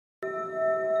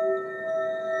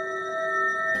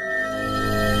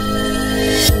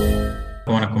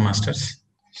வணக்கம் masters.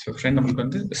 So friend நம்மளுக்கு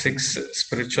வந்து 6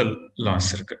 ஸ்பிரிச்சுவல் லாஸ்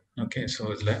இருக்கு. ஓகே, ஸோ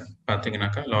இதில்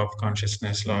பார்த்தீங்கன்னாக்கா law of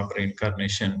consciousness, law of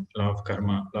reincarnation, law of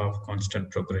karma, law of constant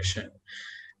progression,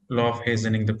 law of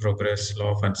ஹேசனிங் the progress, law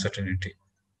of uncertainty,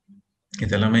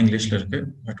 இது எல்லாமே இங்கிலீஷில் இருக்கு.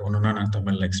 பட் ஒன்றுனா நான்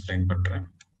தமிழில் எக்ஸ்பிளைன் பண்ணுறேன்.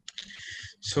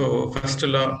 ஸோ ஃபர்ஸ்ட்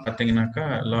லா பார்த்தீங்கன்னாக்கா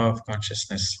லா ஆஃப்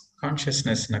கான்ஷியஸ்னஸ்.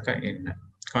 கான்ஷியஸ்னஸ்னாக்கா என்ன?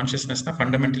 கான்ஷியஸ்னஸ்னா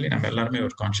ஃபண்டமெண்டலி நம்ம எல்லாருமே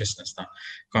ஒரு கான்ஷியஸ்னஸ் தான்.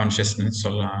 கான்ஷியஸ்னஸ்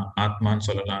சொல்லலாம், ஆத்மான்னு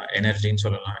சொல்லலாம், எனர்ஜின்னு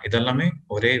சொல்லலாம். இதெல்லாமே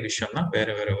ஒரே விஷயம் தான், வேற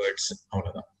வேற வேர்ட்ஸ்,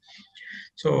 அவ்வளோதான்.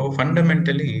 ஸோ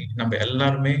ஃபண்டமெண்டலி நம்ம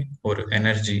எல்லாருமே ஒரு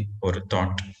எனர்ஜி, ஒரு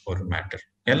தாட், ஒரு மேட்டர்,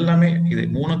 எல்லாமே இது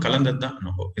மூணும் கலந்தது தான்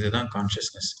நம்ம. இதுதான்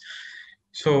கான்ஷியஸ்னஸ்.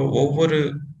 ஸோ ஒவ்வொரு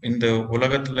இந்த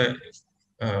உலகத்துல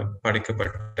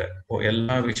படைக்கப்பட்ட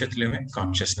எல்லா விஷயத்திலயுமே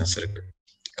கான்ஷியஸ்னஸ் இருக்கு.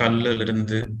 கல்லுல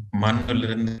இருந்து, மண்ணுல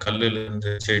இருந்து, கல்லுல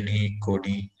இருந்து, செடி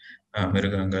கொடி,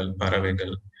 மிருகங்கள்,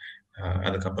 பறவைகள்,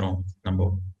 அதுக்கப்புறம் நம்ம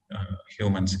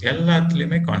ஹியூமன்ஸ்,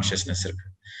 எல்லாத்துலயுமே கான்ஷியஸ்னஸ் இருக்கு.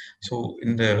 ஸோ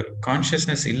இந்த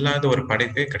கான்ஷியஸ்னஸ் இல்லாத ஒரு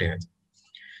படைப்பே கிடையாது.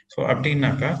 ஸோ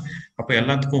அப்படின்னாக்கா அப்ப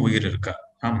எல்லாத்துக்கும் உயிர் இருக்கா?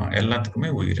 ஆமா,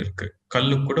 எல்லாத்துக்குமே உயிர் இருக்கு.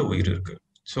 கல்லுக்கு கூட உயிர் இருக்கு.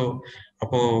 ஸோ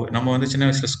அப்போ நம்ம வந்து சின்ன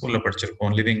வயசுல ஸ்கூல்ல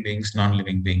படிச்சிருப்போம் லிவிங் பீயிங்ஸ், நான்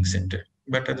லிவிங் பீயிங்ஸ்ன்ட்டு.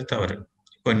 பட் அது தவறு.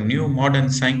 இப்போ நியூ மாடர்ன்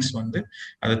சயின்ஸ் வந்து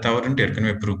அது தவறுன்ட்டு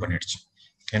ஏற்கனவே ப்ரூவ் பண்ணிடுச்சு.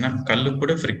 ஏன்னா கல்லு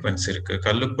கூட ஃப்ரீக்வன்சி இருக்கு,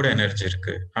 கல்லு கூட எனர்ஜி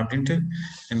இருக்கு அப்படின்ட்டு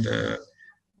இந்த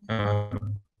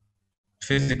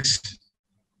பிசிக்ஸ்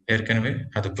ஏற்கனவே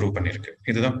அது ப்ரூவ் பண்ணிருக்கு.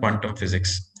 இதுதான் குவாண்டம்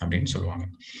பிசிக்ஸ் அப்படின்னு சொல்லுவாங்க.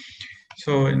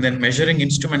 ஸோ இந்த மெஷரிங்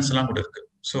இன்ஸ்ட்ருமெண்ட்ஸ் எல்லாம் கூட இருக்கு.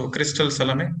 ஸோ கிறிஸ்டல்ஸ்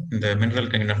எல்லாமே இந்த மினரல்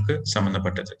கிங்டம்க்கு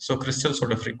சம்மந்தப்பட்டது. ஸோ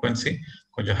கிறிஸ்டல்ஸோட ஃப்ரீக்வன்சி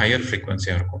கொஞ்சம் ஹையர்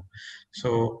ஃப்ரீக்வன்சியா இருக்கும்.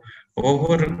 ஸோ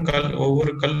ஒவ்வொரு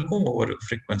கல்லுக்கும் ஒவ்வொரு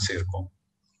ஃப்ரீக்வன்சி இருக்கும்.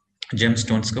 ஜெம்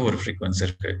ஸ்டோன்ஸ்க்கு ஒரு ஃப்ரீக்வன்சி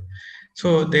இருக்கு. So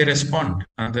they respond.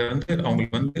 அது வந்து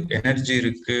அவங்களுக்கு வந்து எனர்ஜி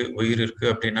இருக்கு, உயிர் இருக்கு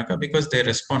அப்படின்னாக்கா because they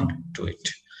respond to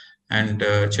it. And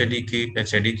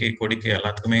செடிக்கு கொடிக்கு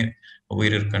எல்லாத்துக்குமே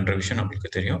உயிர் இருக்குன்ற விஷயம்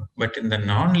நம்மளுக்கு தெரியும். பட் இந்த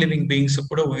நான் லிவிங் பீயிங்ஸ்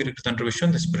கூட உயிர் இருக்குன்ற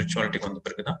விஷயம் இந்த ஸ்பிரிச்சுவாலிட்டி வந்த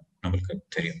பிறகுதான் நம்மளுக்கு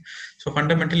தெரியும். So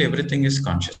fundamentally every thing is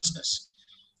consciousness.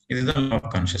 இதுதான் லா ஆஃப்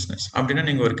கான்ஷியஸ்னஸ். அப்படின்னா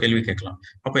நீங்க ஒரு கேள்வி கேட்கலாம்,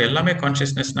 அப்போ எல்லாமே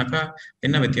கான்ஷியஸ்னஸ்னாக்கா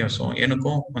என்ன வித்தியாசம்?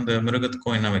 எனக்கும் அந்த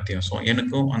மிருகத்துக்கும் என்ன வித்தியாசம்?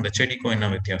 எனக்கும் அந்த செடிக்கும் என்ன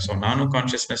வித்தியாசம்? நானும்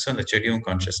கான்ஷியஸ்னஸ், அந்த செடியும்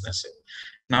கான்ஷியஸ்னஸ்.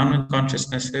 நானும்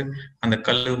கான்ஷியஸ்னஸ், அந்த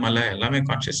கல்லு மலை எல்லாமே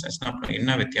கான்ஷியஸ்னஸ். அப்புறம்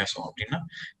என்ன வித்தியாசம் அப்படின்னா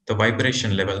இந்த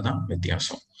வைப்ரேஷன் லெவல் தான்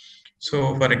வித்தியாசம். ஸோ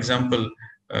ஃபார் எக்ஸாம்பிள்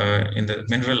இந்த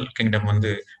மினரல் கிங்டம்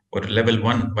வந்து ஒரு லெவல்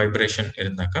 1 வைப்ரேஷன்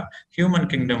இருந்தாக்கா, ஹியூமன்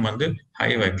கிங்டம் வந்து high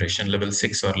vibration level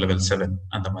 6 R level 7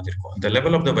 அந்த மாதிரி இருக்கும். இந்த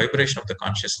level of the vibration of the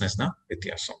consciousness தான்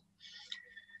வித்தியாசம்.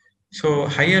 ஸோ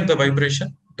ஹையர் த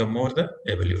வைப்ரேஷன் த மோர் த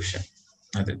எவல்யூஷன்.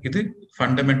 இது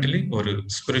ஃபண்டமெண்டலி ஒரு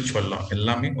ஸ்பிரிச்சுவல் லா.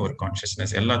 எல்லாமே ஒரு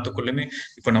கான்ஷியஸ்னஸ் எல்லாத்துக்குள்ளுமே.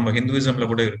 இப்போ நம்ம ஹிந்துவிசம்ல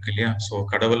கூட இருக்கு இல்லையா? ஸோ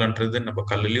கடவுள்ன்றது நம்ம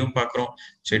கல்லுலயும் பாக்குறோம்,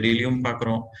 செடியிலையும்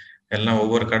பாக்குறோம். எல்லாம்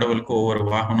ஒவ்வொரு கடவுளுக்கும் ஒவ்வொரு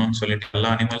வாகனம்னு சொல்லிட்டு எல்லா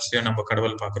அனிமல்ஸ்லயும் நம்ம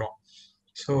கடவுள் பாக்குறோம்.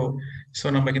 ஸோ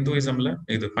நம்ம ஹிந்துவிசம்ல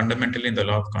இது ஃபண்டமெண்டலி இந்த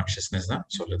லா ஆஃப் கான்ஷியஸ்னஸ் தான்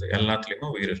சொல்லுது. எல்லாத்துலயுமே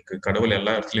உயிர் இருக்கு, கடவுள்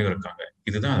எல்லா இடத்துலயும் இருக்காங்க.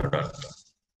 இதுதான் அதோட அர்த்தம்.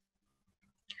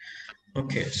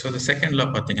 ஓகே, ஸோ இந்த செகண்ட் லா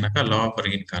பாத்தீங்கன்னாக்கா லா ஆஃப்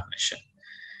ரீஇன்கார்னேஷன்.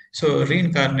 ஸோ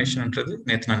ரீஇன்கார்னேஷன்ன்றது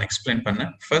நேற்று நான் எக்ஸ்பிளைன்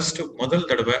பண்ணேன். ஃபர்ஸ்ட் முதல்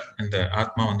தடவை இந்த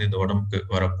ஆத்மா வந்து இந்த உடம்புக்கு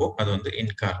வரப்போ அது வந்து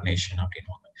இன்கார்னேஷன்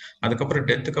அப்படின்வாங்க. அதுக்கப்புறம்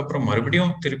டெத்துக்கு அப்புறம்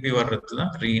மறுபடியும் திருப்பி வர்றது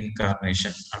தான்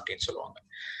ரீஇன்கார்னேஷன் அப்படின்னு சொல்லுவாங்க.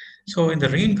 ஸோ இந்த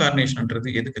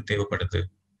ரீஇன்கார்னேஷன்ன்றது எதுக்கு தேவைப்படுது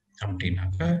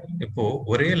அப்படின்னாக்கா, இப்போ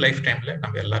ஒரே லைஃப் டைம்ல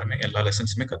நம்ம எல்லாருமே எல்லா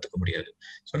லெசன்ஸுமே கத்துக்க முடியாது.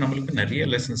 ஸோ நம்மளுக்கு நிறைய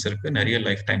லெசன்ஸ் இருக்கு, நிறைய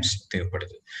லைஃப் டைம்ஸ்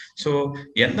தேவைப்படுது. ஸோ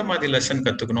எந்த மாதிரி லெசன்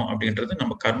கத்துக்கணும் அப்படின்றது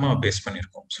நம்ம கர்மாவை பேஸ்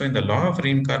பண்ணியிருக்கோம். ஸோ இந்த லா ஆஃப்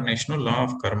ரீஇன்கார்னேஷனும் லா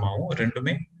ஆஃப் கர்மாவும்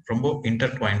ரெண்டுமே ரொம்ப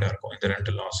இன்டர்ட்வைண்டா இருக்கும், இந்த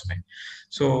ரெண்டு லாஸுமே.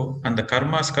 ஸோ அந்த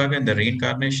கர்மாஸ்க்காக இந்த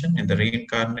ரீஇன்கார்னேஷன், இந்த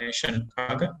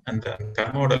ரீஇன்கார்னேஷனுக்காக அந்த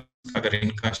கர்மாவோட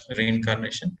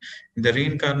ரீஇன்கார்னேஷன், இந்த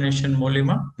ரீஇன்கார்னேஷன்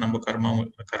மூலியமா நம்ம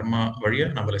கர்மா வழியா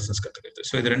நம்ம லெசன்ஸ் கத்துக்கிறது.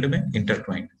 ஸோ இது ரெண்டுமே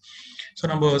இன்டர்ட்வைண்ட். ஸோ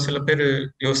நம்ம சில பேர்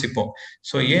யோசிப்போம்,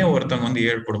 ஸோ ஏன் ஒருத்தவங்க வந்து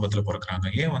ஏழு குடும்பத்துல பிறக்கிறாங்க,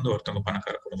 ஏன் வந்து ஒருத்தவங்க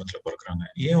பணக்கார குடும்பத்துல பிறக்கிறாங்க,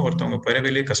 ஏன் ஒருத்தவங்க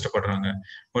பிறவிலேயே கஷ்டப்படுறாங்க,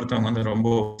 ஒருத்தவங்க வந்து ரொம்ப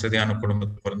வசதியான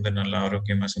குடும்பத்துல பிறந்து நல்லா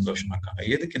ஆரோக்கியமா சந்தோஷமா இருக்காங்க,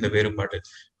 எதுக்கு இந்த வேறுபாடு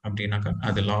அப்படின்னாக்கா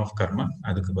அது லா ஆஃப் கர்மா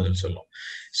அதுக்கு பதில் சொல்லும்.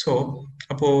 ஸோ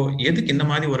அப்போ எதுக்கு இந்த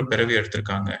மாதிரி ஒரு பிறவி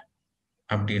எடுத்திருக்காங்க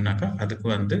அப்படின்னாக்கா அதுக்கு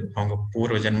வந்து அவங்க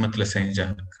பூர்வ ஜென்மத்துல செஞ்ச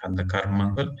அந்த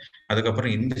கர்மங்கள்,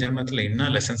 அதுக்கப்புறம் இந்த ஜென்மத்துல என்ன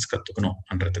லெசன்ஸ்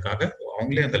கத்துக்கணும்ன்றதுக்காக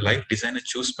அவங்களே அந்த லைஃப் டிசைனை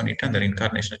சூஸ் பண்ணிட்டு அந்த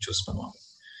ரீஇன்கார்னேஷனை சூஸ் பண்ணுவாங்க.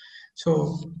 ஸோ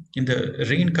இந்த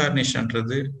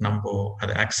ரீஇன்கார்னேஷன்ன்றது நம்ம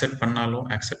அதை அக்செப்ட்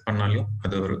பண்ணாலும்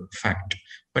அது ஒரு ஃபேக்ட்.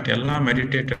 பட் எல்லா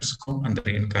மெடிடேட்டர்ஸுக்கும் அந்த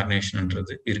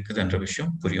ரீஇன்கார்னேஷன்ன்றது இருக்குதுன்ற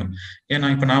விஷயம் புரியும். ஏன்னா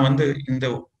இப்ப நான் வந்து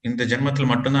இந்த ஜென்மத்துல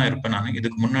மட்டும்தான் இருப்பேன், நான்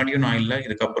இதுக்கு முன்னாடியும் நான் இல்லை,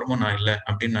 இதுக்கப்புறமும் நான் இல்லை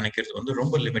அப்படின்னு நினைக்கிறது வந்து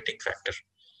ரொம்ப லிமிட்டிங் ஃபேக்டர்.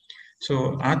 ஸோ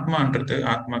ஆத்மான்றது,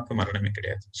 ஆத்மாக்கு மரணமே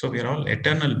கிடையாது. So we are all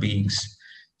eternal beings.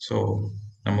 So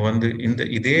நம்ம வந்து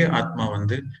இதே ஆத்மா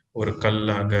வந்து ஒரு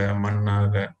கல்லாக,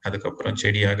 மண்ணாக, அதுக்கப்புறம்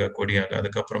செடியாக, கொடியாக,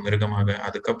 அதுக்கப்புறம் மிருகமாக,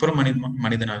 அதுக்கப்புறம்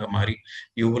மனிதனாக மாறி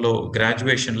இவ்வளோ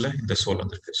கிராஜுவேஷன்ல இந்த சோல்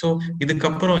வந்திருக்கு. ஸோ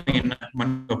இதுக்கப்புறம் என்ன,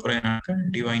 மண்ணுக்கு அப்புறம் என்னன்னாக்கா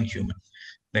டிவைன் ஹியூமன்,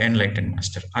 த என்லைட்டன்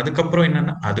மாஸ்டர். அதுக்கப்புறம்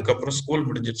என்னன்னா, அதுக்கப்புறம் ஸ்கூல்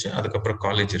முடிஞ்சிருச்சு, அதுக்கப்புறம்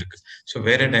காலேஜ் இருக்கு. ஸோ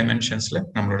வேற டைமென்ஷன்ஸ்ல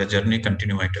நம்மளோட ஜெர்னி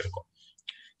கண்டினியூ ஆயிட்டு இருக்கும்.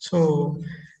 ஸோ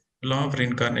லா ஆஃப்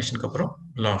ரீஇன்கார்னேஷனுக்கு அப்புறம்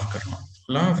law of karma.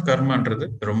 Law of கர்மான்றது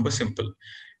ரொம்ப சிம்பிள்.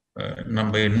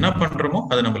 நம்ம என்ன பண்றோமோ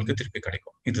அது நம்மளுக்கு திருப்பி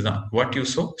கிடைக்கும். இதுதான் வாட் யூ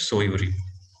சோ யூ ரீப்.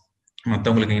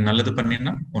 மத்தவங்களுக்கு நீ நல்லது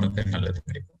பண்ணினா உனக்கு நல்லது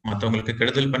கிடைக்கும், மத்தவங்களுக்கு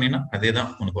கெடுதல் பண்ணினா அதே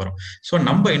தான் உனக்கு வரும். ஸோ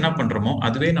நம்ம என்ன பண்றோமோ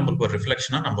அதுவே நம்மளுக்கு ஒரு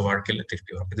ரிஃப்ளெக்ஷனா நம்ம வாழ்க்கையில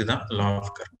திருப்பி வரும். இதுதான் law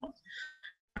of karma.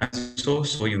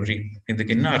 So you ரீப்.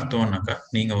 இதுக்கு என்ன அர்த்தம்னாக்கா,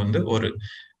 நீங்க வந்து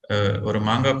ஒரு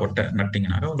மாங்காய் கொட்டை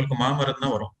நட்டீங்கன்னாக்கா உங்களுக்கு மாமரம்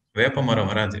தான் வரும், வேப்ப மரம்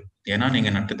வராது. ஏன்னா நீங்க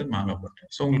நட்டது மாங்காய் கொட்டை.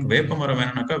 ஸோ உங்களுக்கு வேப்ப மரம்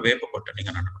வேணும்னாக்கா வேப்ப கொட்டை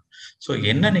நீங்க நடணும். ஸோ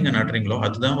என்ன நீங்க நடுறீங்களோ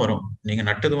அதுதான் வரும். நீங்க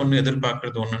நட்டது ஒண்ணு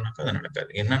எதிர்பார்க்கறது ஒண்ணுனாக்கா அது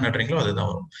நடக்காது. என்ன நடுறீங்களோ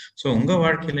அதுதான் வரும். ஸோ உங்க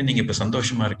வாழ்க்கையில நீங்க இப்ப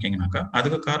சந்தோஷமா இருக்கீங்கன்னாக்கா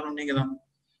அதுக்கு காரணம் நீங்க தான்.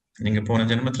 நீங்க போன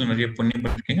ஜென்மத்துல நிறைய புண்ணியம்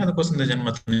பண்ணிருக்கீங்க, அதுக்கோசம் இந்த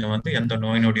ஜென்மத்துல நீங்க வந்து எந்த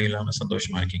நோய் நொடியும் இல்லாம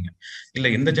சந்தோஷமா இருக்கீங்க. இல்ல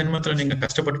இந்த ஜென்மத்துல நீங்க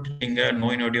கஷ்டப்பட்டு இருக்கீங்க,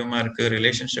 நோய் நொடியுமா இருக்கு,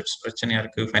 ரிலேஷன்ஷிப்ஸ் பிரச்சனையா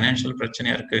இருக்கு, பைனான்சியல்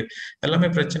பிரச்சனையா இருக்கு, எல்லாமே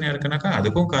பிரச்சனையா இருக்குனாக்கா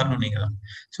அதுக்கும் காரணம் நீங்க தான்.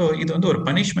 ஸோ இது வந்து ஒரு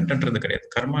பனிஷ்மெண்ட்ன்றது கிடையாது,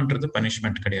 கர்மான்றது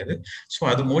பனிஷ்மெண்ட் கிடையாது. ஸோ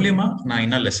அது மூலியமா நான்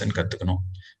என்ன லெசன் கத்துக்கணும்.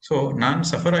 ஸோ நான்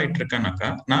சஃபர் ஆயிட்டு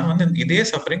இருக்கேன்னாக்கா நான் வந்து இதே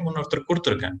சஃபரிங் இன்னொருத்தர்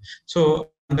கொடுத்துருக்கேன். ஸோ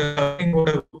அந்த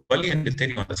சஃபரிங்கோட வலி எனக்கு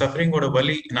தெரியும், அந்த சஃபரிங்கோட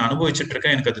வலி நான் அனுபவிச்சுட்டு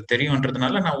இருக்கேன், எனக்கு அது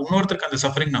தெரியும்ன்றதுனால நான் இன்னொருத்தருக்கு அந்த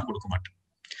சஃபரிங் நான் கொடுக்க மாட்டேன்.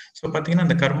 ஸோ பாத்தீங்கன்னா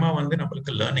அந்த கர்மா வந்து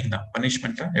நம்மளுக்கு லேர்னிங் தான்,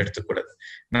 பனிஷ்மெண்ட்டா எடுத்துக்கூடாது.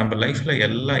 நம்ம லைஃப்ல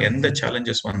எந்த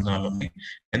சேலஞ்சஸ் வந்தாலுமே,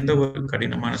 எந்த ஒரு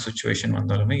கடினமான சுச்சுவேஷன்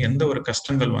வந்தாலுமே, எந்த ஒரு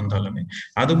கஷ்டங்கள் வந்தாலுமே,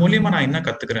 அது மூலியமா நான் என்ன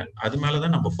கத்துக்கிறேன் அது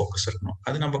மேலதான் நம்ம ஃபோக்கஸ் இருக்கணும்.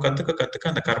 அது நம்ம கத்துக்க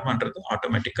கத்துக்க அந்த கர்மான்றது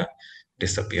ஆட்டோமேட்டிக்கா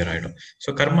டிஸப்பியர் ஆயிடும். ஸோ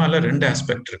கர்மால 2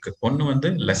 ஆஸ்பெக்ட் இருக்கு. ஒண்ணு வந்து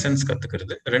லெசன்ஸ்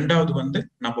கத்துக்கிறது, 2வது வந்து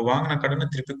நம்ம வாங்கின கடனை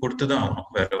திருப்பி கொடுத்துதான் ஆகணும்,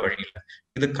 வேற வழி இல்ல.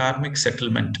 இது கார்மிக்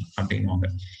செட்டில்மெண்ட் அப்படின்வாங்க.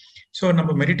 ஸோ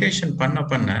நம்ம மெடிடேஷன்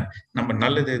பண்ண நம்ம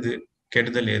நல்லது எது,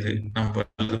 கெடுதல் எது, நம்ம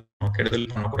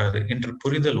கெடுதல் பண்ணக்கூடாது என்ற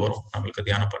புரிதல் வரும் நம்மளுக்கு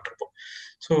தியானம் பண்றப்போ.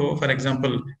 ஸோ ஃபார்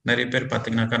எக்ஸாம்பிள் நிறைய பேர்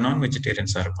பார்த்தீங்கன்னாக்கா நான்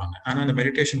வெஜிடேரியன்ஸா இருப்பாங்க. ஆனா அந்த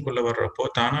மெடிடேஷனுக்குள்ள வர்றப்போ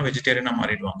தானா வெஜிடேரியனா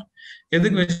மாறிடுவாங்க.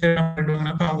 எதுக்கு வெஜிடேரியனா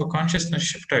மாறிடுவாங்கனாக்கா அவங்க கான்சியஸ்னஸ்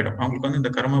ஷிஃப்ட் ஆயிடும். அவங்களுக்கு வந்து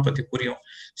இந்த கர்மா பத்தி புரியும்.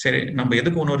 சரி நம்ம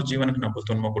எதுக்கு இன்னொரு ஜீவனுக்கு நம்ம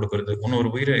துன்பம் கொடுக்கறது,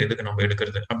 இன்னொரு உயிரை எதுக்கு நம்ம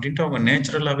எடுக்கிறது அப்படின்ட்டு அவங்க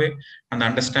நேச்சுரலாவே அந்த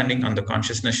அண்டர்ஸ்டாண்டிங், அந்த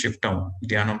கான்சியஸ்னஸ் ஷிஃப்ட் ஆகும்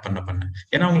தியானம் பண்ண.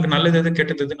 ஏன்னா அவங்களுக்கு நல்லது எது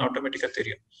கெட்டது எதுன்னு ஆட்டோமேட்டிக்கா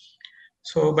தெரியும்.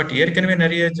 ஸோ பட் ஏற்கனவே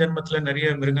நிறைய ஜென்மத்துல நிறைய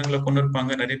மிருகங்களை கொண்டு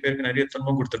இருப்பாங்க, நிறைய பேருக்கு நிறைய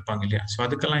துன்பம் கொடுத்துருப்பாங்க இல்லையா. ஸோ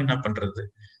அதுக்கெல்லாம் என்ன பண்றது.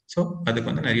 ஸோ அதுக்கு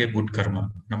வந்து நிறைய குட் கர்மா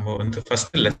நம்ம வந்து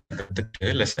ஃபர்ஸ்ட்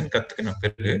லெசன் கத்துக்கின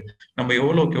பிறகு நம்ம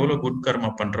எவ்வளவுக்கு எவ்வளவு குட்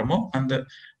கர்மா பண்றோமோ அந்த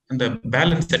அந்த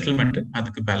பேலன்ஸ் செட்டில்மெண்ட்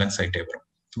அதுக்கு பேலன்ஸ் ஆயிட்டே வரும்.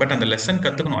 பட் அந்த லெசன்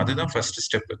கத்துக்கணும், அதுதான் ஃபர்ஸ்ட்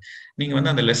ஸ்டெப். நீங்க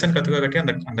வந்து அந்த லெசன் கத்துக்காட்டி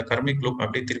அந்த அந்த கர்மிக் லூப்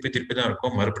அப்படியே திருப்பி தான்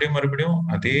இருக்கும். மறுபடியும்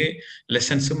அதே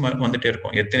லெசன்ஸ் வந்துட்டே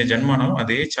இருக்கும். எத்தனை ஜென்மானாலும்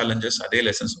அதே சேலஞ்சஸ், அதே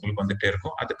லெசன்ஸ் உங்களுக்கு வந்துட்டே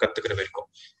இருக்கும். அது கத்துக்கிற வரைக்கும்.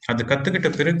 அது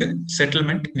கத்துக்கிட்ட பிறகு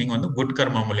செட்டில்மெண்ட் நீங்க வந்து குட்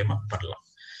கர்மா மூலியமா பண்ணலாம்.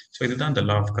 ஸோ இதுதான் இந்த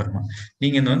லா ஆஃப் கர்மா.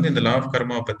 நீங்க இந்த லா ஆஃப்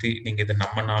கர்மாவை பத்தி நீங்க இதை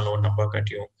நம்பினாலும் நம்ப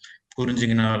காட்டியும்,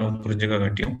 புரிஞ்சுக்கினாலும்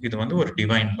புரிஞ்சுக்காட்டியும், இது வந்து ஒரு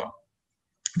டிவைன் லா.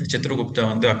 இந்த சித்ரகுப்தா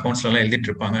வந்து அக்கௌண்ட்ஸ்ல எல்லாம் எழுதிட்டு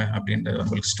இருப்பாங்க அப்படின்ற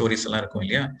உங்களுக்கு ஸ்டோரிஸ் எல்லாம் இருக்கும்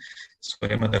இல்லையா.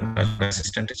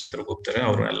 அசிஸ்டன்ட் சித்ரகுப்தர்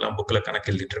அவர் எல்லாம் புக்ல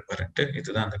கணக்கு எழுதிட்டு இருப்பாருன்ட்டு,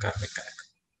 இதுதான் அந்த கார்மிக் கணக்கு.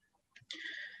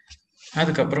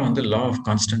 அதுக்கப்புறம் வந்து law of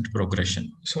constant progression.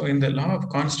 So இந்த லா ஆஃப்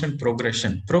கான்ஸ்டன்ட்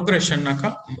ப்ரோக்ரெஷன்னாக்கா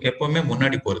எப்பவுமே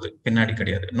முன்னாடி போறது, பின்னாடி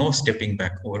கிடையாது. No stepping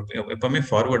back. எப்பவுமே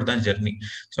ஃபார்வர்ட் தான் ஜெர்னி.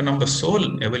 ஸோ நம்ம சோல்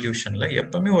எவல்யூஷன்ல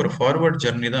எப்பவுமே ஒரு ஃபார்வர்ட்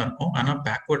ஜெர்னி தான் இருக்கும், ஆனா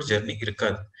பேக்வர்ட் ஜெர்னி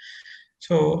இருக்காது.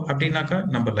 ஸோ அப்படின்னாக்கா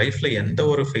நம்ம லைஃப்ல எந்த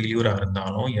ஒரு ஃபெயில்யூரா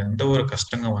இருந்தாலும், எந்த ஒரு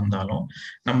கஷ்டங்கள் வந்தாலும்,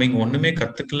 நம்ம இங்க ஒண்ணுமே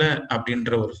கத்துக்கல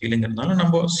அப்படின்ற ஒரு ஃபீலிங் இருந்தாலும்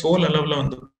நம்ம சோல் அளவுல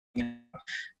வந்து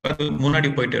அது முன்னாடி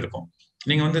போயிட்டே இருக்கும்.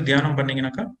 நீங்க வந்து தியானம்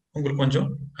பண்ணீங்கன்னாக்கா உங்களுக்கு கொஞ்சம்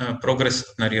ப்ரோக்ரஸ்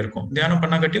நிறைய இருக்கும். தியானம்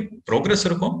பண்ணாக்காட்டியும் ப்ரோக்ரஸ்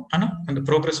இருக்கும், ஆனா அந்த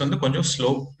ப்ரோக்ரஸ் வந்து கொஞ்சம்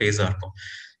ஸ்லோ பேஸா இருக்கும்.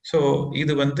 ஸோ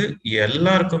இது வந்து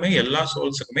எல்லாருக்குமே, எல்லா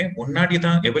சோல்ஸுக்குமே முன்னாடி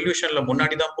தான், எவல்யூஷன்ல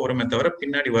முன்னாடி தான் போறோமே தவிர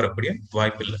பின்னாடி வரக்கூடிய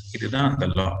வாய்ப்பு இல்லை. இதுதான் அந்த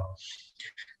லா.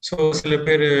 ஸோ சில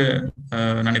பேர்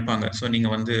நினைப்பாங்க, ஸோ நீங்க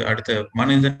வந்து அடுத்த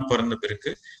மனிதனா பிறந்த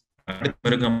பிறகு அடுத்த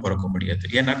மிருகம் பிறக்க முடியாது.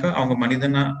 ஏன்னாக்கா அவங்க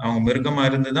மிருகமா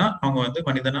இருந்துதான் அவங்க வந்து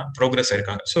மனிதனா ப்ரோக்ரஸ்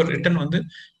ஆயிருக்காங்க. ஸோ ரிட்டர்ன் வந்து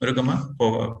மிருகமா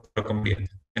பிறக்க முடியாது.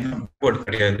 ஏன்னா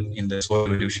கிடையாது இந்த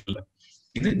சொல்யூஷன்ல.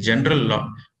 இது ஜெனரல் லா.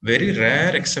 Very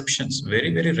rare exceptions,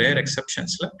 very rare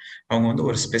எக்ஸெப்ஷன்ஸ்ல அவங்க வந்து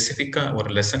ஒரு ஸ்பெசிஃபிக்கா ஒரு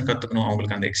லெசன் கத்துக்கணும்,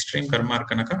 அவங்களுக்கு அந்த எக்ஸ்ட்ரீம் கர்மா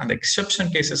இருக்குனாக்கா அந்த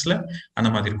எக்ஸெப்ஷன் கேசஸ்ல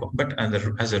அந்த மாதிரி இருக்கும். பட் அந்த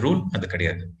ஆஸ் அ ரூல் அது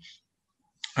கிடையாது.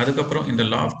 அதுக்கப்புறம் இந்த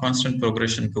லா ஆஃப் கான்ஸ்டன்ட்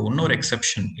ப்ரோக்ரெஷனுக்கு இன்னொரு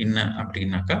எக்ஸெப்ஷன் என்ன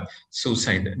அப்படின்னாக்கா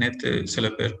சூசைடு. நேற்று சில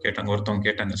பேர் கேட்டாங்க, ஒருத்தவங்க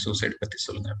கேட்டாங்க சூசைடு பத்தி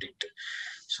சொல்லுங்க அப்படின்ட்டு.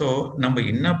 ஸோ நம்ம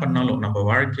என்ன பண்ணாலும் நம்ம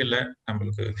வாழ்க்கையில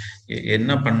நம்மளுக்கு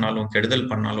என்ன பண்ணாலும் கெடுதல்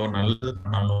பண்ணாலும் நல்லது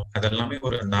பண்ணாலும் அதெல்லாமே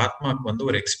ஒரு அந்த ஆத்மாவுக்கு வந்து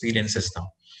ஒரு எக்ஸ்பீரியன்சஸ் தான்.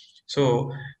 ஸோ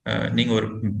நீங்க ஒரு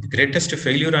கிரேட்டஸ்ட்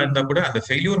ஃபெயிலியூரா இருந்தா கூட அந்த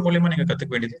ஃபெயிலியூர் மூலியமா நீங்க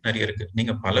கத்துக்க வேண்டியது நிறைய இருக்கு.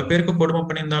 நீங்க பல பேருக்கு கொடுமை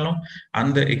பண்ணியிருந்தாலும்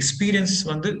அந்த எக்ஸ்பீரியன்ஸ்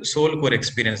வந்து சோலுக்கு ஒரு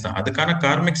எக்ஸ்பீரியன்ஸ் தான். அதுக்கான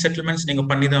கார்மிக் செட்டில்மெண்ட்ஸ் நீங்க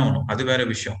பண்ணி தான் ஆகணும், அது வேற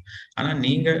விஷயம். ஆனா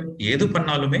நீங்க எது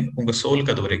பண்ணாலுமே உங்க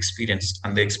சோலுக்கு அது ஒரு எக்ஸ்பீரியன்ஸ்.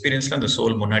 அந்த எக்ஸ்பீரியன்ஸ்ல அந்த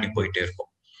சோல் முன்னாடி போயிட்டே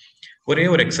இருக்கும். ஒரே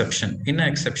ஒரு எக்ஸெப்ஷன். என்ன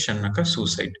எக்ஸெப்ஷன்னாக்கா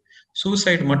சூசைட்.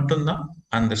 சூசைட் மட்டும்தான்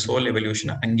அந்த சோல்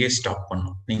எவல்யூஷனை அங்கேயே ஸ்டாப்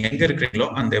பண்ணும். நீங்க எங்க இருக்கிறீங்களோ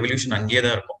அந்த எவல்யூஷன் அங்கேயே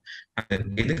தான் இருக்கும். அந்த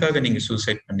எதுக்காக நீங்க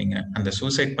சூசைட் பண்ணீங்க, அந்த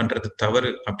சூசைட் பண்றது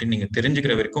தவறு அப்படின்னு நீங்க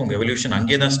தெரிஞ்சுக்கிற வரைக்கும் உங்க எவல்யூஷன்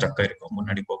அங்கேயே தான் ஸ்டக் ஆயிருக்கும்,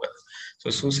 முன்னாடி போகாது. So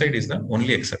suicide is the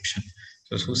only exception.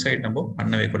 So suicide நம்ம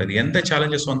பண்ணவே கூடாது. எந்த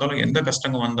சேலஞ்சஸ் வந்தாலும் எந்த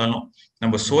கஷ்டங்கள் வந்தாலும்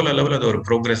நம்ம சோல் அளவில் அது ஒரு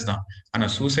ப்ரோக்ரஸ் தான். ஆனா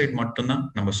சூசைட் மட்டும்தான்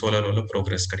நம்ம சோல் அளவில்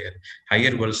ப்ரோக்ரஸ் கிடையாது.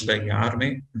 ஹையர் வேர்ல்ட்ஸ்ல யாருமே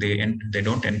தே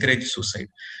டோன்ட் என்கரேஜ்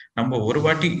சூசைட். நம்ம ஒரு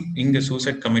வாட்டி இங்க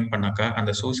சூசைட் கமிட் பண்ணாக்கா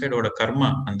அந்த சூசைடோட கர்மா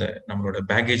அந்த நம்மளோட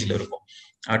பேகேஜ்ல இருக்கும்.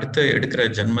 அடுத்த எடுக்கிற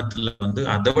ஜென்மத்துல வந்து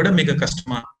அதை விட மிக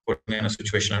கஷ்டமா கொடுமையான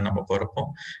சுச்சுவேஷன்ல நம்ம போறப்போம்.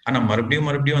 ஆனா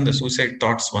மறுபடியும் அந்த சூசைட்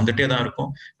தாட்ஸ் வந்துட்டே தான் இருக்கும்.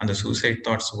 அந்த சூசைட்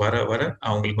தாட்ஸ் வர வர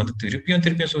அவங்களுக்கு வந்து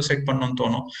திருப்பியும் சூசைட் பண்ணணும்னு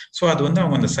தோணும். ஸோ அது வந்து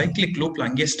அவங்க அந்த சைக்கிளிக் லூப்ல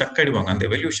அங்கேயே ஸ்டக் ஆயிடுவாங்க. அந்த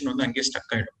எவல்யூஷன் வந்து அங்கேயே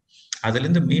ஸ்டக் ஆயிடும். அதுல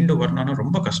இருந்து மீண்டும் வரணும்னா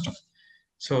ரொம்ப கஷ்டம்.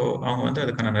 ஸோ அவங்க வந்து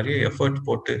அதுக்கான நிறைய எஃபர்ட்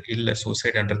போட்டு இல்ல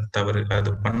சூசைட்ன்றது தவறு,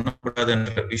 அது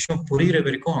பண்ணக்கூடாதுன்ற விஷயம் புரியுற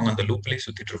வரைக்கும் அவங்க அந்த லூப்லயே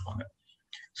சுத்திட்டு இருப்பாங்க.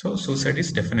 So suicide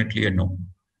is definitely a no.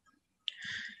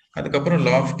 அதுக்கப்புறம்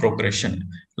law of progression.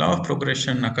 Law of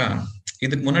ப்ரோக்ரெஷன்னாக்கா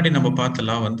இதுக்கு முன்னாடி நம்ம பார்த்த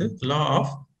லா வந்து லா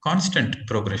ஆஃப் கான்ஸ்டன்ட்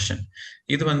ப்ரோக்ரெஷன்.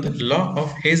 இது வந்து law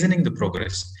of ஹேசனிங் the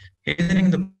progress.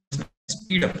 ஹேசனிங் the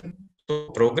speed up.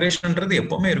 ப்ரோக்ரேஷன்ன்றது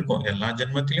எப்பவுமே இருக்கும். எல்லா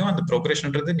ஜென்மத்திலையும் அந்த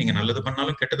ப்ரோக்ரேஷன்ன்றது நீங்க நல்லது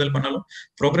பண்ணாலும் கெட்டதல் பண்ணாலும்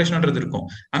ப்ரோக்ரேஷன்ன்றது இருக்கும்.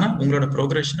 ஆனா உங்களோட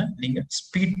ப்ரோக்ரேஷனை நீங்க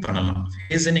ஸ்பீட் பண்ணலாம்.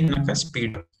 ஹேசனிங்னாக்கா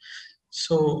speed up.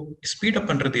 So speed up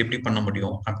பண்றது எப்படி பண்ண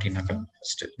முடியும் அப்படின்னாக்கா,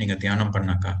 ஃபர்ஸ்ட் நீங்க தியானம்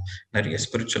பண்ணாக்கா, நிறைய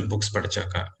ஸ்பிரிச்சுவல் புக்ஸ்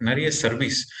படிச்சாக்கா, நிறைய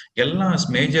சர்வீஸ். எல்லா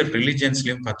மேஜர்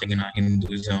ரிலிஜியன்ஸ்லயும் பாத்தீங்கன்னா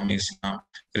இந்துயிசம், இஸ்லாம்,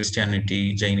 கிறிஸ்டியானிட்டி,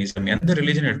 ஜெயினிசம், எந்த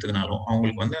ரிலிஜன் எடுத்துக்கினாலும்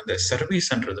அவங்களுக்கு வந்து அந்த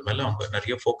சர்வீஸ்ன்றது மேல அவங்க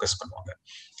நிறைய ஃபோக்கஸ் பண்ணுவாங்க.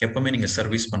 எப்பவுமே நீங்க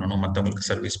சர்வீஸ் பண்ணணும், மற்றவங்களுக்கு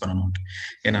சர்வீஸ் பண்ணணும்.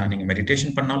 ஏன்னா நீங்க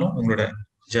மெடிடேஷன் பண்ணாலும் உங்களோட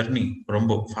ஜர்னி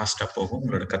ரொம்ப ஃபாஸ்டா போகும்.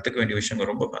 உங்களோட கத்துக்க வேண்டிய விஷயங்கள்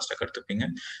ரொம்ப ஃபாஸ்டா கத்துப்பீங்க.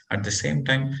 அட் த சேம்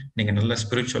டைம் நீங்க நல்ல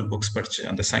ஸ்பிரிச்சுவல் புக்ஸ் படிச்சு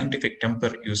அந்த சயின்டிபிக்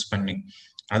டெம்பர் யூஸ் பண்ணி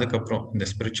அதுக்கப்புறம் இந்த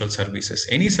ஸ்பிரிச்சுவல் சர்வீசஸ்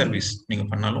எனி சர்வீஸ் நீங்க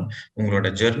பண்ணாலும்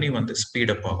உங்களோட ஜர்னி வந்து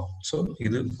ஸ்பீட் அப் ஆகும். ஸோ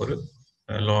இது ஒரு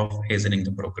law of ஹேசனிங்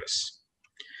the progress.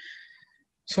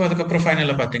 So அதுக்கப்புறம்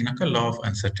ஃபைனலாக பார்த்தீங்கன்னாக்கா law of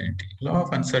uncertainty. Law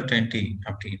of uncertainty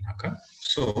அப்படின்னாக்கா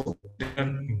ஸோ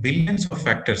பில்லியன்ஸ் ஆஃப்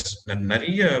ஃபேக்டர்ஸ்,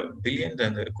 நிறைய பில்லியன்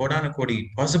அந்த கோடான கோடி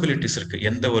பாசிபிலிட்டிஸ் இருக்கு.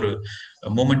 எந்த ஒரு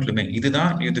மூமெண்ட்லுமே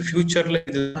இதுதான் இது ஃபியூச்சர்ல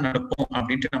இதுதான் நடக்கும்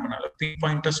அப்படின்ட்டு நம்மளால பின்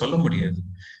பாயிண்டா சொல்ல முடியாது.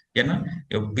 ஏன்னா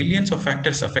பில்லியன்ஸ் ஆஃப்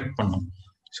ஃபேக்டர்ஸ் அஃபெக்ட் பண்ணும்.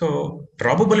 ஸோ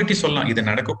ப்ராபபிலிட்டி சொல்லலாம், இது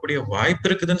நடக்கக்கூடிய வாய்ப்பு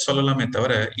இருக்குதுன்னு சொல்லலாமே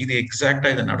தவிர இது எக்ஸாக்டா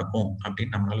இது நடக்கும்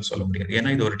அப்படின்னு நம்மளால சொல்ல முடியாது. ஏன்னா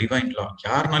இது ஒரு டிவைன் லா,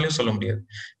 யாருனாலையும் சொல்ல முடியாது.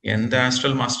 எந்த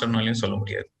ஆஸ்ட்ரல் மாஸ்டர்னாலையும் சொல்ல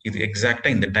முடியாது இது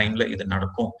எக்ஸாக்டா இந்த டைம்ல இது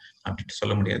நடக்கும் அப்படின்ட்டு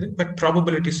சொல்ல முடியாது. பட்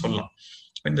ப்ராபபிலிட்டி சொல்லலாம்.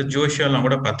 இந்த ஜோஷியாலாம்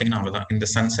கூட பாத்தீங்கன்னா அவ்வளவுதான், இந்த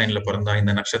சன் சைன்ல பிறந்தா,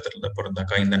 இந்த நட்சத்திரத்துல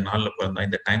பிறந்தாக்கா, இந்த நாள்ல பிறந்தா,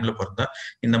 இந்த டைம்ல பிறந்தா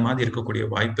இந்த மாதிரி இருக்கக்கூடிய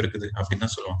வாய்ப்பு இருக்குது அப்படின்னு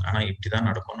தான் சொல்லுவாங்க. ஆனா இப்படிதான்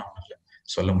நடக்கும்னு அவங்களால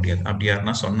சொல்ல முடியாது. அப்படி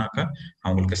யாருன்னா சொன்னாக்கா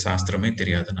அவங்களுக்கு சாஸ்திரமே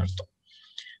தெரியாதுன்னு அர்த்தம்.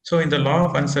 ஸோ இந்த லா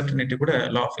ஆஃப் அன்சர்டனிட்டி கூட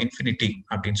லா ஆஃப் இன்ஃபினிட்டி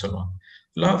அப்படின்னு சொல்லுவாங்க.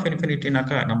 லா ஆஃப்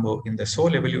இன்ஃபினிட்டினாக்கா நம்ம இந்த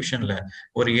சோல் எவல்யூஷன்ல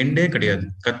ஒரு எண்டே கிடையாது,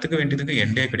 கத்துக்க வேண்டியதுக்கு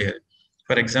எண்டே கிடையாது.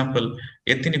 ஃபார் எக்ஸாம்பிள்,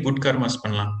 எத்தனை குட் கர்மாஸ்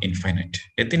பண்ணலாம், இன்ஃபைனைட்.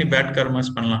 எத்தனை பேட்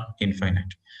கர்மாஸ் பண்ணலாம்,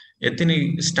 இன்ஃபைனைட். எத்தனை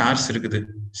ஸ்டார்ஸ் இருக்குது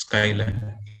ஸ்கைல,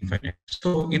 இன்ஃபைனைட்.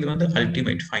 ஸோ இது வந்து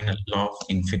ultimate final law of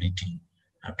infinity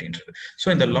அப்படின்றது. ஸோ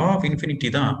இந்த லா ஆஃப் இன்ஃபினிட்டி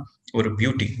தான் ஒரு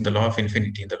பியூட்டி. இந்த லா ஆஃப்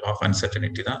இன்ஃபினிட்டி, இந்த லா ஆஃப்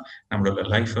அன்சர்டனிட்டி தான் நம்மளோட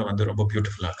லைஃபை வந்து ரொம்ப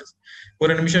பியூட்டிஃபுல் ஆகுது.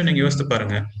 ஒரு நிமிஷம் நீங்க யோசித்து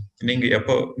பாருங்க, நீங்க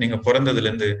எப்போ நீங்க பிறந்ததுல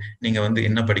இருந்து நீங்க வந்து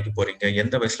என்ன படிக்க போறீங்க,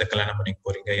 எந்த வயசுல கல்யாணம் பண்ணிக்க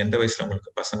போறீங்க, எந்த வயசுல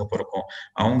உங்களுக்கு பசங்க பிறக்கும்,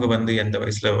 அவங்க வந்து எந்த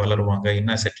வயசுல வளருவாங்க,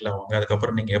 என்ன செட்டில் ஆவாங்க,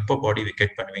 அதுக்கப்புறம் நீங்க எப்போ பாடி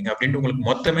விக்கெட் பண்ணுவீங்க அப்படின்ட்டு உங்களுக்கு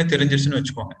மொத்தமே தெரிஞ்சிருச்சுன்னு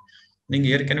வச்சுக்கோங்க. நீங்க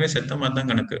ஏற்கனவே செத்த மாதிரி தான்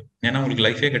கணக்கு. ஏன்னா உங்களுக்கு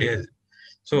லைஃபே கிடையாது.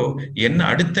 சோ என்ன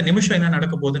அடுத்த நிமிஷம் என்ன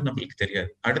நடக்க போகுதுன்னு நம்மளுக்கு தெரியாது.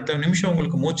 அடுத்த நிமிஷம்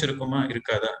உங்களுக்கு மூச்சு இருக்குமா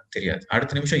இருக்காதா தெரியாது.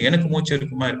 அடுத்த நிமிஷம் எனக்கு மூச்சு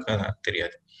இருக்குமா இருக்காதா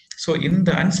தெரியாது. சோ இந்த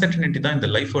அன்சர்டனிட்டி தான் இந்த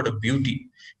லைஃபோட பியூட்டி.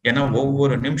 ஏன்னா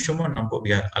ஒவ்வொரு நிமிஷமும் நம்ம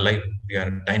we are alive, we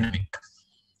are dynamic.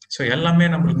 So எல்லாமே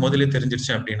நம்மளுக்கு முதல்ல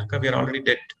தெரிஞ்சிருச்சு அப்படின்னாக்கா we are already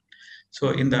dead.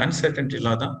 So இந்த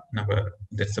அன்சர்டனிட்டில தான் நம்ம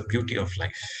that's the beauty of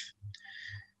life.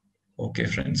 Okay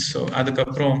friends, so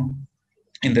அதுக்கப்புறம்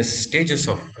இந்த stages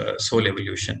of soul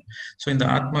evolution. So இந்த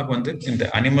ஆத்மாக்கு வந்து இந்த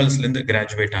அனிமல்ஸ்ல இருந்து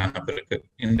கிராஜுவேட் ஆன பிறகு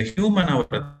இந்த ஹியூமன்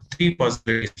ஒரு 3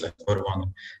 பாசிபிலிட்டிஸ்ல வருவாங்க.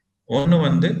 ஒன்னு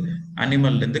வந்து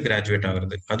அனிமல்ல இருந்து கிராஜுவேட்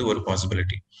ஆகுறது, அது ஒரு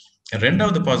பாசிபிலிட்டி.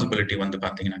 ரெண்டாவது பாசிபிலிட்டி வந்து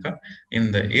பாத்தீங்கன்னாக்கா,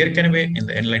 இந்த ஏற்கனவே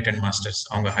இந்த என்லைட்டன் மாஸ்டர்ஸ்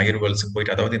அவங்க ஹையர் வேர்ல்ட்ஸ்க்கு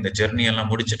போயிட்டு, அதாவது இந்த ஜெர்னி எல்லாம்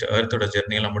முடிச்சுட்டு, எர்த்தோட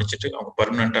ஜெர்னி எல்லாம் முடிச்சுட்டு அவங்க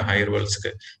பெர்மனண்டா ஹையர்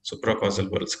வேர்ல்ட்ஸ்க்கு சூப்பர்காசல்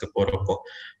வேர்ல்ட்ஸ்க்கு போறப்போ,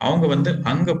 அவங்க வந்து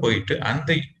அங்க போயிட்டு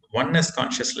அந்த ஒன்னஸ்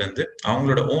கான்சியஸ்ல இருந்து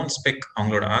அவங்களோட ஓன் ஸ்பெக்,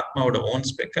 அவங்களோட ஆத்மாவோட ஓன்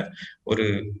ஸ்பெக்க ஒரு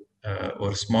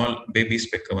ஒரு ஸ்மால் பேபி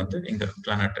ஸ்பெக்க வந்து இங்க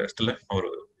பிளானட் எர்த்ல ஒரு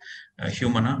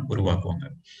ஹியூமனா உருவாக்குவாங்க.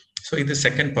 ஸோ இது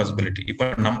செகண்ட் பாசிபிலிட்டி. இப்போ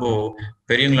நம்ம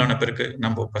பெரியவங்களான பிறகு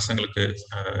நம்ம பசங்களுக்கு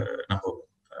நம்ம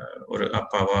ஒரு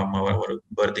அப்பாவா அம்மாவா ஒரு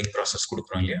பர்திங் ப்ராசஸ்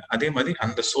கொடுக்குறோம் இல்லையா, அதே மாதிரி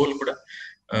அந்த சோல் கூட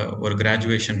ஒரு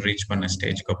கிராஜுவேஷன் ரீச் பண்ண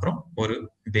ஸ்டேஜ்க்கு அப்புறம் ஒரு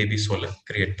பேபி சோலை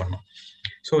கிரியேட் பண்ணும்.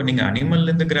 ஸோ நீங்க அனிமல்ல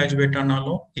இருந்து கிராஜுவேட்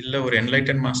ஆனாலும் இல்ல ஒரு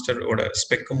என்லைட்டன் மாஸ்டரோட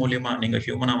ஸ்பெக் மூலியமா நீங்க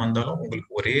ஹியூமனா வந்தாலும்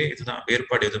உங்களுக்கு ஒரே இதுதான்,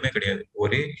 வேறுபாடு எதுவுமே கிடையாது.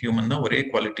 ஒரே ஹியூமன் தான், ஒரே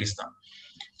குவாலிட்டிஸ் தான்.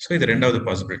 ஸோ இது ரெண்டாவது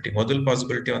பாசிபிலிட்டி. முதல்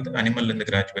பாசிபிலிட்டி வந்து அனிமல்ல இருந்து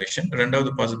கிராஜுவேஷன்.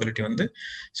 ரெண்டாவது பாசிபிலிட்டி வந்து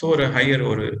ஸோ ஒரு ஹையர்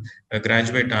ஒரு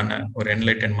கிராஜுவேட் ஆன ஒரு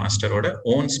என்லைட்டன் மாஸ்டரோட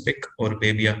ஓன் ஸ்பெக் ஒரு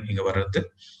பேபியா இங்க வர்றது.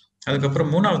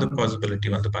 அதுக்கப்புறம் மூணாவது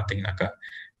பாசிபிலிட்டி வந்து பாத்தீங்கன்னாக்கா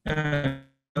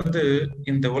வந்து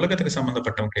இந்த உலகத்துக்கு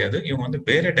சம்பந்தப்பட்டவங்க கிடையாது. இவங்க வந்து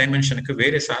வேற டைமென்ஷனுக்கு,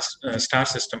 வேற ஸ்டார்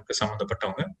சிஸ்டம்க்கு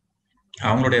சம்பந்தப்பட்டவங்க.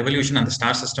 அவங்களோட எவல்யூஷன் அந்த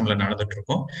ஸ்டார் சிஸ்டம்ல நடந்துட்டு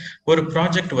இருக்கும். ஒரு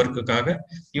ப்ராஜெக்ட் ஒர்க்குக்காக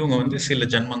இவங்க வந்து சில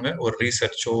ஜென்மங்க ஒரு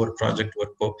ரீசர்ச்சோ ஒரு ப்ராஜெக்ட்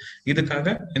ஒர்க்கோ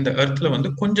இதுக்காக இந்த எர்த்ல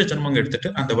வந்து கொஞ்சம் ஜென்மங்க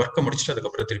எடுத்துட்டு அந்த ஒர்க்கை முடிச்சுட்டு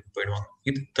அதுக்கப்புறம் திருப்பி போயிடுவாங்க.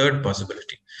 இது தேர்ட்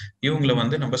பாசிபிலிட்டி. இவங்களை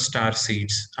வந்து நம்ம ஸ்டார்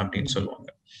சீட்ஸ் அப்படின்னு சொல்லுவாங்க.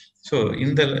 ஸோ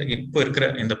இந்த இப்போ இருக்கிற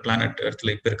இந்த பிளானட்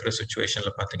எர்த்ல இப்போ இருக்கிற சுச்சுவேஷன்ல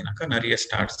பாத்தீங்கன்னாக்கா நிறைய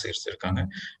ஸ்டார் சீட்ஸ் இருக்காங்க.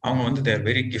 அவங்க வந்து தேர்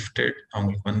வெரி கிஃப்டட்.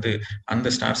 அவங்களுக்கு வந்து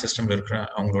அந்த ஸ்டார் சிஸ்டம்ல இருக்கிற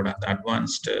அவங்களோட அந்த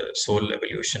அட்வான்ஸ்டு சோல்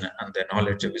எவல்யூஷன், அந்த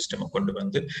நாலேஜ் விஸ்டம் கொண்டு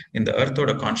வந்து இந்த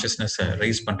எர்த்தோட கான்சியஸ்னஸ்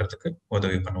ரைஸ் பண்றதுக்கு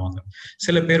உதவி பண்ணுவாங்க.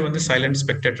 சில பேர் வந்து சைலண்ட்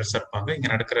ஸ்பெக்டேட்டர்ஸ் இருப்பாங்க. இங்க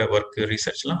நடக்கிற ஒர்க்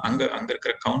ரிசர்ச் எல்லாம் அங்க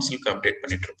இருக்கிற கவுன்சிலுக்கு அப்டேட்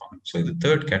பண்ணிட்டு இருப்பாங்க. ஸோ இது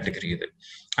தேர்ட் கேட்டகரி இது.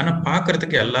 ஆனா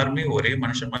பாக்குறதுக்கு எல்லாருமே ஒரே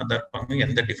மனுஷன் மாதிரி தான் இருப்பாங்க,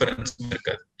 எந்த டிஃபரன்ஸும்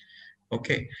இருக்காது.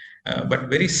 ஓகே, பட்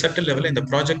வெரி சட்டில் லெவல்ல இந்த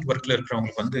ப்ராஜெக்ட் ஒர்க்ல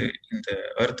இருக்கிறவங்களுக்கு வந்து இந்த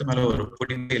எர்த் மேல ஒரு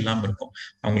பிடிப்பே இல்லாம இருக்கும்.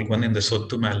 அவங்களுக்கு வந்து இந்த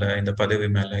சொத்து மேல, இந்த பதவி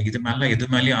மேல, இது மேல எது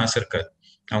மேலயும் ஆசை இருக்காது.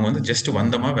 அவங்க வந்து ஜஸ்ட்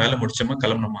வந்தோமா, வேலை முடிச்சோமா,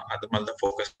 கிளம்பணுமா, அது மேலதான்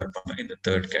ஃபோக்கஸ் இருப்பாங்க. இந்த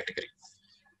தேர்ட் கேட்டகரி.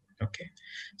 ஓகே,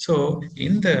 ஸோ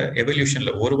இந்த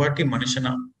எவல்யூஷன்ல ஒரு வாட்டி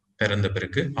மனுஷனா பிறந்த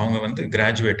பிறகு அவங்க வந்து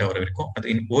கிராஜுவேட் ஆகிற வரைக்கும்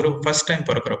அது ஒரு ஃபர்ஸ்ட் டைம்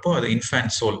பிறக்கிறப்போ அது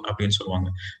இன்ஃபேன்ட் சோல் அப்படின்னு சொல்லுவாங்க.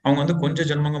 அவங்க வந்து கொஞ்சம்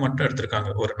ஜென்மங்க மட்டும்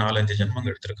எடுத்திருக்காங்க, ஒரு 4-5 ஜென்மங்க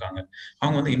எடுத்திருக்காங்க.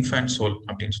 அவங்க வந்து இன்ஃபேன்ட் சோல்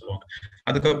அப்படின்னு சொல்லுவாங்க.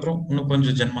 அதுக்கப்புறம் இன்னும்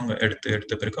கொஞ்சம் ஜென்மங்க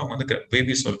எடுத்த பிறகு அவங்க வந்து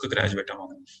பேபி சோலுக்கு கிராஜுவேட்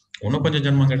ஆவாங்க. இன்னும் கொஞ்சம்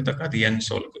ஜென்மங்க எடுத்தாக்கா அது யங்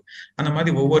சோலுக்கு. அந்த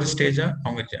மாதிரி ஒவ்வொரு ஸ்டேஜா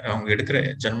அவங்க எடுக்கிற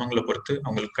ஜென்மங்களை பொறுத்து,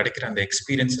 அவங்களுக்கு கிடைக்கிற அந்த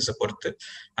எக்ஸ்பீரியன்ஸஸை பொறுத்து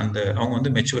அந்த அவங்க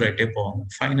வந்து மெச்சூர் ஆகிட்டே போவாங்க.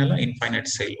 ஃபைனலா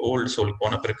இன்ஃபைனைட் சோல், ஓல்டு சோல்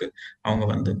போன பிறகு அவங்க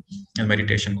வந்து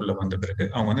மெடிடேஷனுக்குள்ள வந்த பிறகு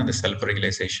அவங்க வந்து அந்த செல்ஃப்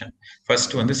ரியலைசேஷன்,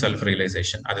 ஃபர்ஸ்ட் வந்து செல்ஃப்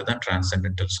ரியலைசேஷன், அதுதான்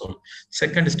டிரான்சென்டென்டல் சோல்.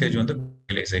 செகண்ட் ஸ்டேஜ் வந்து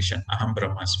ரியலைசேஷன், அகம்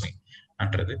பிரம்மாஸ்மி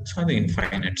என்றது. ஸோ அது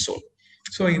இன்ஃபைனைட் சோல்.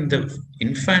 ஸோ இந்த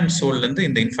இன்ஃபைனைட் சோல்ல இருந்து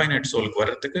இந்த இன்ஃபைனைட் சோலுக்கு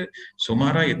வர்றதுக்கு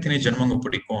சுமாரா எத்தனை ஜென்மங்க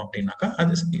பிடிக்கும் அப்படின்னாக்கா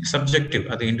அது சப்ஜெக்டிவ்,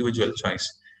 அது இண்டிவிஜுவல் சாய்ஸ்.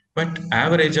 பட்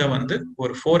ஆவரேஜா வந்து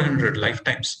ஒரு 400 லைஃப்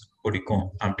டைம்ஸ் பிடிக்கும்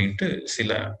அப்படின்ட்டு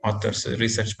சில ஆத்தர்ஸ்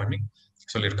ரிசர்ச் பண்ணி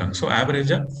சொல்லியிருக்காங்க. ஸோ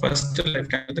ஆவரேஜா ஃபர்ஸ்ட்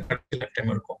லைஃப் டைம் வந்து கடைசி லைஃப்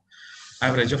டைம் இருக்கும்.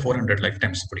 ஆவரேஜா 400 லைஃப்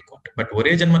டைம்ஸ் பிடிக்கும். பட்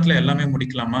ஒரே ஜென்மத்துல எல்லாமே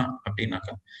முடிக்கலாமா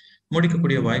அப்படின்னாக்கா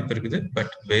முடிக்கக்கூடிய வாய்ப்பு இருக்குது,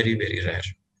 but very very rare.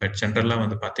 But ஜென்ரலா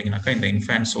வந்து பாத்தீங்கன்னாக்கா இந்த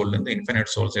இன்ஃபேன்ட் சோல்ல இருந்து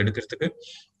இன்ஃபைனைட் சோல்ஸ் எடுக்கிறதுக்கு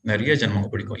நிறைய ஜென்மம்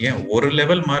பிடிக்கும். ஏன் ஒரு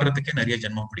லெவல் மாறுறதுக்கே நிறைய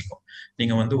ஜென்மம் பிடிக்கும்.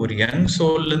 நீங்க வந்து ஒரு யங்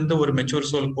சோல்ல இருந்து ஒரு மெச்சூர்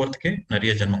சோல் போறதுக்கே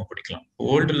நிறைய ஜென்மம் பிடிக்கலாம்.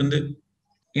 ஓல்டுல இருந்து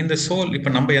இந்த சோல்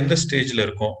இப்ப நம்ம எந்த ஸ்டேஜ்ல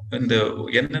இருக்கோம், இந்த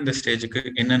எந்தெந்த ஸ்டேஜுக்கு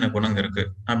என்னென்ன குணங்க இருக்கு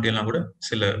அப்படியெல்லாம் கூட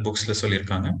சில புக்ஸ்ல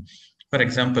சொல்லியிருக்காங்க. ஃபார்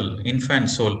எக்ஸாம்பிள் இன்ஃபேன்ட்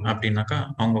சோல் அப்படின்னாக்கா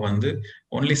அவங்க வந்து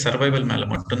ஒன்லி சர்வைவல் மேல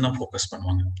மட்டும்தான் ஃபோக்கஸ்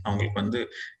பண்ணுவாங்க. அவங்களுக்கு வந்து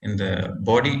இந்த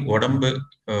பாடி உடம்பு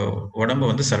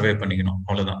வந்து சர்வை பண்ணிக்கணும்,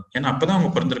 அவ்வளவுதான். ஏன்னா அப்பதான்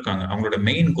அவங்க பிறந்திருக்காங்க, அவங்களோட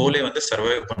மெயின் கோலே வந்து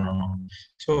சர்வைவ் பண்ணணும்.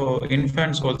 ஸோ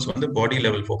இன்ஃபேன்ட் சோல்ஸ் வந்து பாடி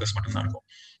லெவல் ஃபோக்கஸ் மட்டும்தான் இருக்கும்.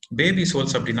 பேபி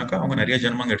சோல்ஸ் அப்படின்னாக்கா அவங்க நிறைய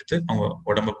ஜென்மங்க எடுத்து அவங்க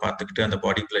உடம்ப பார்த்துக்கிட்டு அந்த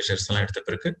பாடி பிளஷர்ஸ் எல்லாம் எடுத்த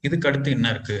பிறகு இதுக்கு அடுத்து என்ன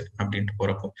இருக்கு அப்படின்ட்டு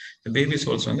போறப்போ இந்த பேபி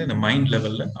சோல்ஸ் வந்து இந்த மைண்ட்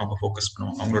லெவல்ல அவங்க ஃபோக்கஸ்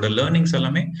பண்ணுவாங்க. அவங்களோட லேர்னிங்ஸ்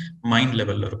எல்லாமே மைண்ட்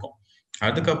லெவல்ல இருக்கும்.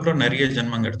 அதுக்கப்புறம் நிறைய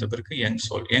ஜென்மங்க எடுத்த பிறகு யங்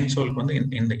சோலுக்கு வந்து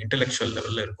இந்த இன்டெலெக்சுவல்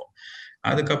லெவல்ல இருக்கும்.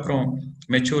 அதுக்கப்புறம்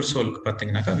மெச்சூர் சோலுக்கு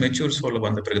பாத்தீங்கன்னாக்கா மெச்சூர் சோல்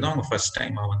வந்த பிறகுதான் அவங்க ஃபர்ஸ்ட்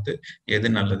டைமா வந்து எது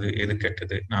நல்லது எது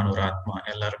கெட்டது, நான் ஒரு ஆத்மா,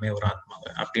 எல்லாருமே ஒரு ஆத்மா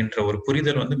அப்படின்ற ஒரு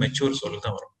புரிதல் வந்து மெச்சூர் சோலுக்கு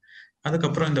தான் வரும்.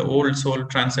 அதுக்கப்புறம் இந்த volt soul,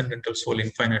 transcendental soul,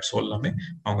 infinite soul எல்லாமே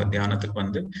அவங்க தியானத்துக்கு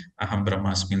வந்து அகம்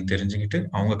பிரம்மாஸ்மின்னு தெரிஞ்சுக்கிட்டு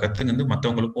அவங்க கத்துக்கிட்டு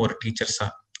மற்றவங்களுக்கும் ஒரு டீச்சர்ஸா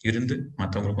இருந்து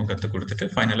மற்றவங்களுக்கும் கற்றுக் கொடுத்துட்டு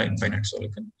ஃபைனலா இன்ஃபைனைட்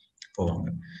சோலுக்கு போவாங்க.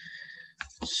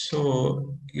 ஸோ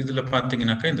இதுல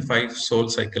பாத்தீங்கன்னாக்கா இந்த 5 சோல்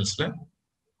சைக்கிள்ஸ்ல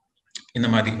இந்த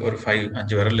மாதிரி ஒரு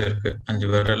 5 விரல் இருக்கு. 5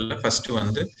 விரல்ல ஃபர்ஸ்ட்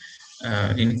வந்து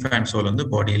இன்ஃபேன்ட் சோல் வந்து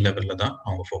பாடி லெவல்ல தான்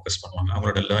அவங்க ஃபோக்கஸ் பண்ணுவாங்க.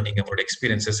 அவங்களோட லேர்னிங், அவங்களோட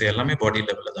எக்ஸ்பீரியன்சஸ் எல்லாமே பாடி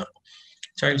லெவல்ல தான் இருக்கும்.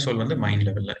 சைல்ட் சோல் வந்து மைண்ட்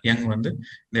லெவல்ல, யங் வந்து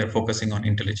தேர் focusing on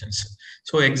intelligence.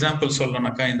 So example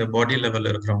சொல்லணும்னாக்கா இந்த பாடி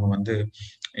லெவல்ல இருக்கிறவங்க வந்து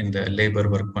இந்த லேபர்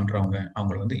ஒர்க் பண்றவங்க,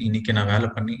 அவங்க வந்து இன்னைக்கு நான் வேலை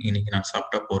பண்ணி இன்னைக்கு நான்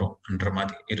சாப்பிட்டா போறோம்ன்ற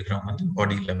மாதிரி இருக்கிறவங்க வந்து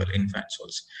பாடி லெவல் இன்ஃபேன்ட்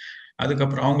சோல்ஸ்.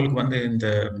 அதுக்கப்புறம் அவங்களுக்கு வந்து இந்த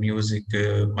மியூசிக்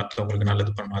மற்றவங்களுக்கு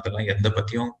நல்லது பண்ணணும் அதெல்லாம் எந்த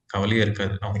பத்தியும் கவலையே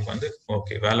இருக்காது. அவங்களுக்கு வந்து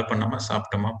ஓகே வேலை பண்ணோமா,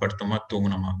 சாப்பிட்டோமா, படுத்தோமா,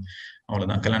 தூங்கணுமா,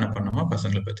 அவ்வளவுதான். கல்யாணம் பண்ணோமா,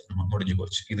 பசங்களை பெற்றுக்கணுமா, முடிஞ்சு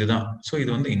போச்சு. இதுதான். ஸோ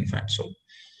இது வந்து இன்ஃபேன்ட் சோல்.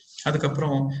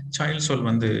 அதுக்கப்புறம் சைல்ட் சோல்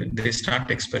வந்து they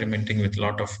start experimenting with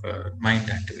lot of mind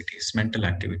activities, mental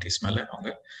activities மேல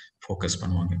அவங்க ஃபோக்கஸ்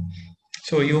பண்ணுவாங்க.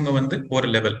 ஸோ இவங்க வந்து ஒரு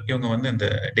லெவல், இவங்க வந்து இந்த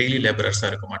டெய்லி லேபரர்ஸா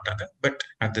இருக்க மாட்டாங்க. But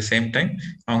at the same time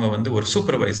அவங்க வந்து ஒரு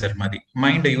சூப்பர்வைசர் மாதிரி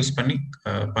மைண்டை யூஸ் பண்ணி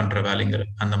பண்ற வேலைகள்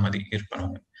அந்த மாதிரி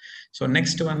இருப்பாங்க. ஸோ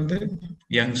நெக்ஸ்ட் வந்து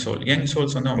யங் சோல். யங்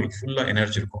சோல்ஸ் வந்து அவங்களுக்கு ஃபுல்லா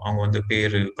எனர்ஜி இருக்கும். அவங்க வந்து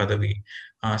பேரு, பதவி,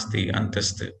 ஆஸ்தி,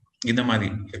 அந்தஸ்து இந்த மாதிரி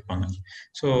இருப்பாங்க.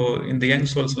 ஸோ இந்த யங்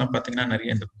சோல்ஸ் எல்லாம் பாத்தீங்கன்னா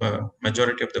நிறைய இந்த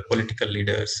majority of the political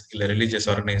leaders இல்ல ரிலீஜியஸ்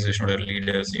ஆர்கனைசேஷனோட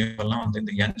லீடர்ஸ் இவங்கெல்லாம் வந்து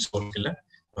இந்த யங் சோல்ல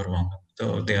வருவாங்க. ஸோ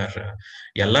தே ஆர்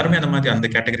எல்லாருமே அந்த மாதிரி அந்த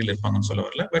கேட்டகரியில இருப்பாங்கன்னு சொல்ல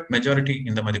வரல. பட் மெஜாரிட்டி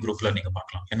இந்த மாதிரி குரூப்ல நீங்க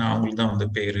பார்க்கலாம். ஏன்னா அவங்களுக்கு தான் வந்து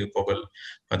பேரு, புகழ்,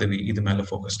 பதவி இது மேல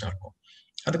ஃபோக்கஸ்டா இருக்கும்.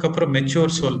 அதுக்கப்புறம்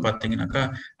மெச்சூர் சோல் பாத்தீங்கன்னாக்கா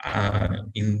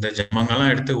இந்த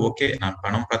ஜென்மங்கள்லாம் எடுத்து ஓகே நான்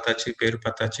பணம் பார்த்தாச்சு, பேர்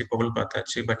பார்த்தாச்சு, புகழ்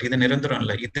பார்த்தாச்சு, பட் இது நிரந்தரம்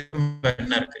இல்லை. இது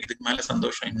என்ன இருக்கு, இதுக்கு மேல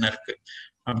சந்தோஷம் என்ன இருக்கு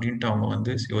அப்படின்ட்டு அவங்க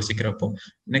வந்து யோசிக்கிறப்போ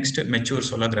நெக்ஸ்ட் மெச்சூர்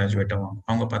சோலா கிராஜுவேட் ஆவாங்க.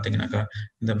 அவங்க பாத்தீங்கன்னாக்கா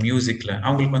இந்த மியூசிக்ல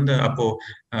அவங்களுக்கு வந்து அப்போ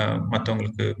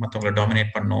மற்றவங்களை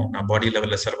டாமினேட் பண்ணணும், நான் பாடி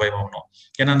லெவல்ல சர்வைவ் ஆகணும்.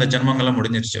 ஏன்னா அந்த ஜென்மங்கள்லாம்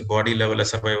முடிஞ்சிருச்சு. பாடி லெவல்ல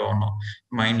சர்வைவ் ஆகணும்,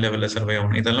 மைண்ட் லெவல்ல சர்வைவ்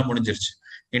ஆகணும், இதெல்லாம் முடிஞ்சிருச்சு.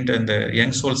 இந்த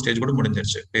யங் சோல் ஸ்டேஜ் கூட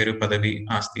முடிஞ்சிருச்சு. பேரு, பதவி,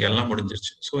 ஆஸ்தி எல்லாம்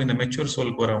முடிஞ்சிருச்சு. ஸோ இந்த மெச்சூர்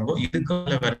சோலுக்கு வரவங்க இதுக்கு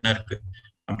மேல வேற என்ன இருக்கு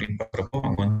அப்படின்னு பாக்குறப்போ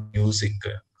அவங்க வந்து மியூசிக்,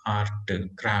 ஆர்ட்,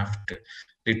 கிராஃப்ட்,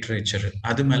 லிட்ரேச்சர்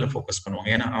அது மேல ஃபோக்கஸ் பண்ணுவாங்க.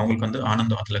 ஏன்னா அவங்களுக்கு வந்து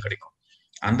ஆனந்தம் அதுல கிடைக்கும்.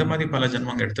 அந்த மாதிரி பல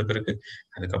ஜென்மங்க எடுத்த பிறகு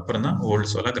அதுக்கப்புறம் தான் ஓல்டு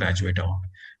சோலா கிராஜுவேட் ஆவாங்க.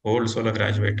 ஓல்டு சோலா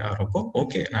கிராஜுவேட் ஆகிறப்போ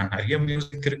ஓகே நான் நிறைய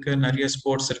மியூசிக் இருக்கு, நிறைய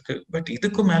ஸ்போர்ட்ஸ் இருக்கு, பட்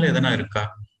இதுக்கு மேல எதனா இருக்கா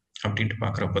அப்படின்ட்டு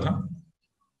பாக்குறப்பதான்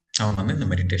அவங்க வந்து இந்த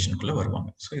மெடிடேஷனுக்குள்ள வருவாங்க.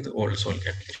 ஸோ இது ஓல்டு சோல்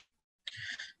கேட்டகரி.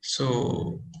 ஸோ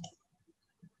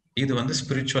இது வந்து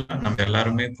ஸ்பிரிச்சுவலா நம்ம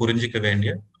எல்லாருமே புரிஞ்சிக்க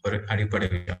வேண்டிய ஒரு அடிப்படை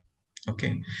விஷயம். ஓகே.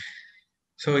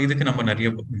 ஸோ இதுக்கு நம்ம நிறைய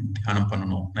தியானம்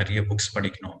பண்ணணும், நிறைய புக்ஸ்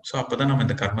படிக்கணும். ஸோ அப்பதான் நம்ம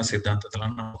இந்த கர்ம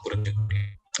சித்தாந்தத்தெல்லாம் நம்ம புரிஞ்சுக்க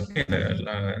முடியும். ஓகே.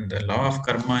 இந்த லா ஆஃப்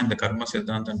கர்மா, இந்த கர்ம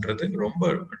சித்தாந்தன்றது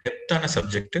ரொம்ப டெப்தான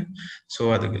சப்ஜெக்ட்.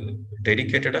 ஸோ அதுக்கு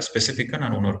டெடிகேட்டடா ஸ்பெசிஃபிக்கா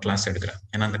நான் இன்னொரு கிளாஸ் எடுக்கிறேன்.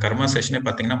 ஏன்னா அந்த கர்மா செஷனே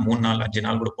பார்த்தீங்கன்னா 3 நாள் 5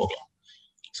 நாள் கூட போகலாம்.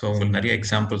 ஸோ உங்களுக்கு நிறைய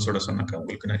எக்ஸாம்பிள்ஸோட சொன்னாக்கா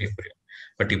உங்களுக்கு நிறைய புரியும்.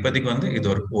 பட் இப்போதைக்கு வந்து இது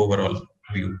ஒரு overall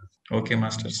view. Okay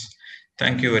masters,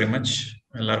 thank you very much.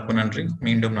 எல்லாருக்கும் நன்றி.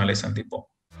 மீண்டும் நாளை சந்திப்போம்.